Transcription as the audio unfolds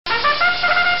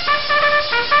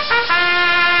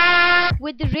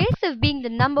with the race of being the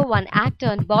 #1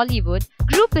 actor in Bollywood,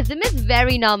 groupism is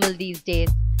very normal these days.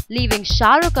 Leaving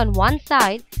Shah Rukh on one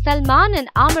side, Salman and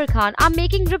Aamir Khan are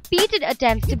making repeated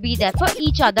attempts to be there for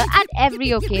each other at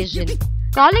every occasion.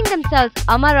 Calling themselves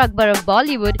Amar Akbar of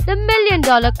Bollywood, the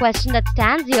 $1,000,000 question that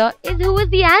stands here is, who is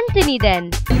the Anthony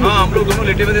then?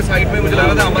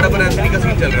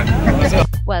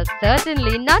 Well,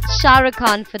 certainly not Shah Rukh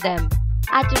Khan for them.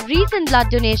 At a recent blood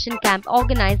donation camp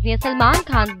organized near Salman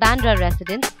Khan's Bandra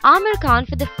residence, Aamir Khan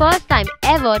for the first time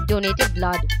ever donated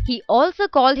blood. He also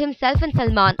called himself and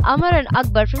Salman Amar and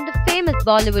Akbar from the famous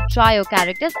Bollywood trio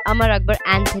characters Amar Akbar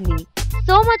Anthony.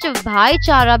 So much of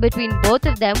bhaichara between both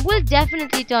of them will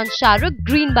definitely turn Shah Rukh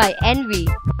green by envy.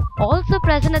 Also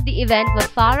present at the event were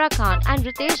Farah Khan and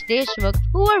Ritesh Deshmukh,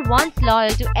 who were once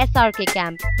loyal to SRK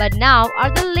camp, but now are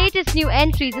the latest new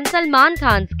entries in Salman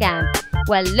Khan's camp.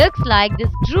 Well, looks like this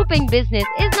grouping business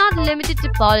is not limited to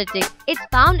politics, it's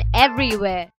found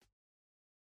everywhere.